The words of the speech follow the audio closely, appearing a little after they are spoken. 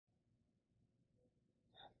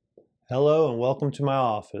Hello and welcome to my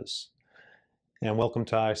office, and welcome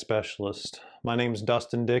to Eye Specialist. My name is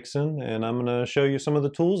Dustin Dixon, and I'm going to show you some of the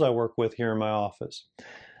tools I work with here in my office.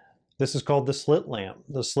 This is called the slit lamp.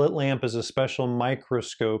 The slit lamp is a special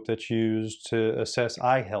microscope that's used to assess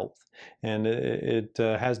eye health, and it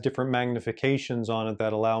has different magnifications on it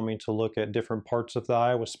that allow me to look at different parts of the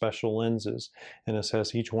eye with special lenses and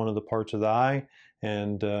assess each one of the parts of the eye,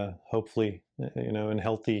 and hopefully, in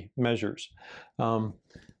healthy measures.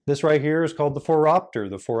 This right here is called the phoropter.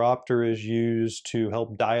 The phoropter is used to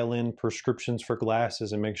help dial in prescriptions for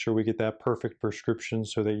glasses and make sure we get that perfect prescription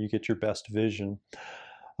so that you get your best vision.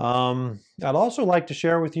 I'd also like to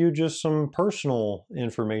share with you just some personal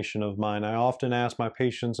information of mine. I often ask my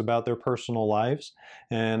patients about their personal lives,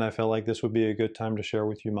 and I felt like this would be a good time to share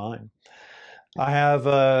with you mine. I have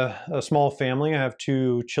a small family. I have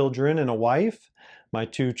 2 children and a wife. My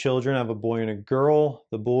 2 children, I have a boy and a girl.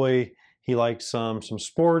 The boy, he likes some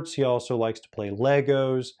sports. He also likes to play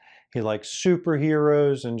Legos. He likes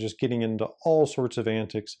superheroes and just getting into all sorts of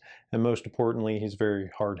antics. And most importantly, he's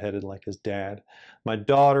very hard-headed like his dad. My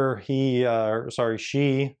daughter, she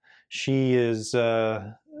is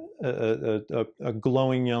a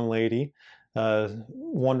glowing young lady.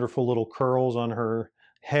 Wonderful little curls on her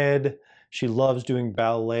head. She loves doing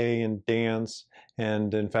ballet and dance.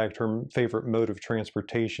 And in fact, her favorite mode of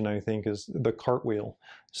transportation, I think, is the cartwheel.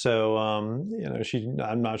 So,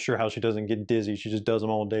 I'm not sure how she doesn't get dizzy. She just does them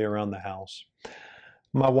all day around the house.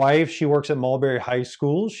 My wife, she works at Mulberry High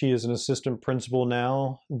School. She is an assistant principal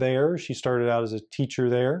now there. She started out as a teacher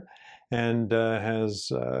there and has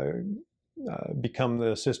become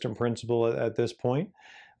the assistant principal at this point.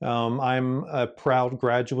 I'm a proud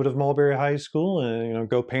graduate of Mulberry High School, and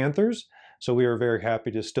go Panthers. So we are very happy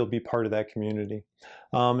to still be part of that community.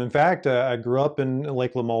 In fact, I grew up in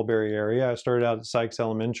Lakeland Mulberry area. I started out at Sykes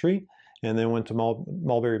Elementary and then went to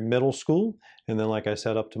Mulberry Middle School, and then, like I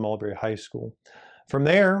said, up to Mulberry High School. From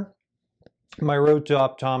there, my road to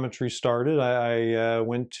optometry started. I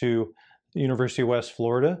went to University of West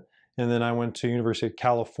Florida, and then I went to University of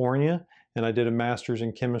California, and I did a master's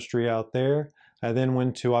in chemistry out there. I then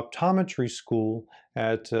went to optometry school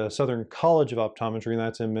at Southern College of Optometry, and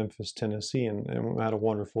that's in Memphis, Tennessee, and had a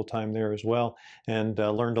wonderful time there as well, and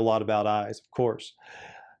learned a lot about eyes, of course.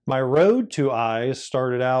 My road to eyes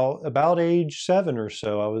started out about age 7 or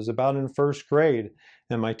so. I was about in 1st grade,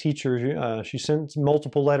 and my teacher, she sent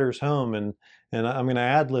multiple letters home, and I'm going to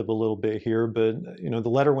ad-lib a little bit here, but the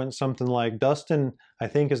letter went something like, "Dustin, I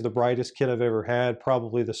think, is the brightest kid I've ever had,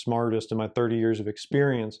 probably the smartest in my 30 years of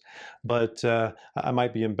experience," but I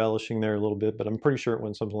might be embellishing there a little bit, but I'm pretty sure it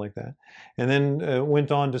went something like that. And then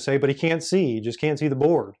went on to say, "But he can't see, he just can't see the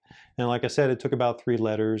board." And like I said, it took about 3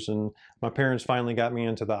 letters, and my parents finally got me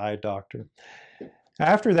into the eye doctor.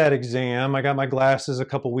 After that exam, I got my glasses a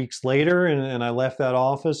couple weeks later, and I left that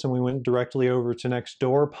office and we went directly over to next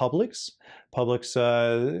door, Publix. Publix,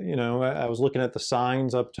 I was looking at the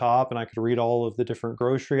signs up top and I could read all of the different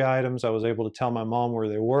grocery items. I was able to tell my mom where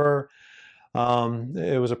they were.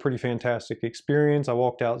 It was a pretty fantastic experience. I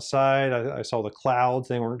walked outside, I saw the clouds.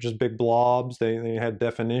 They weren't just big blobs, they had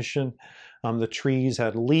definition. The trees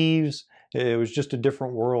had leaves. It was just a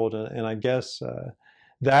different world, and I guess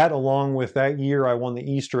that, along with that year, I won the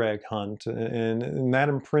Easter egg hunt, and that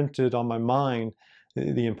imprinted on my mind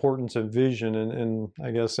the importance of vision, and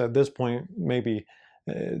I guess at this point, maybe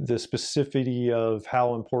the specificity of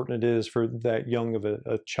how important it is for that young of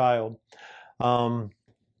a child.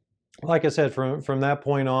 Like I said, from that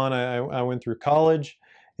point on, I went through college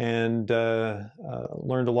and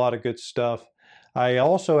learned a lot of good stuff. I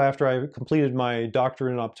also, after I completed my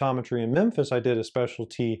doctorate in optometry in Memphis, I did a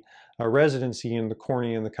specialty residency in the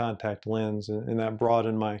cornea and the contact lens, and that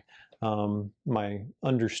broadened my my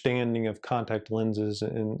understanding of contact lenses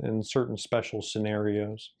in certain special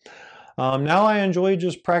scenarios. Now I enjoy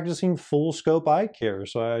just practicing full scope eye care,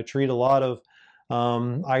 so I treat a lot of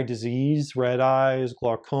eye disease, red eyes,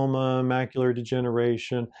 glaucoma, macular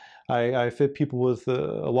degeneration. I fit people with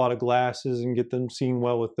a lot of glasses and get them seeing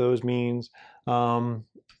well with those means.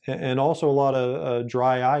 And also a lot of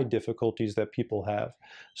dry eye difficulties that people have.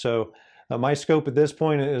 So my scope at this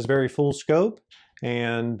point is very full scope,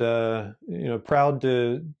 and proud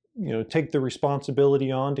to take the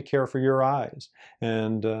responsibility on to care for your eyes.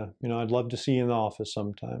 And I'd love to see you in the office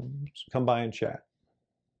sometime. So come by and chat.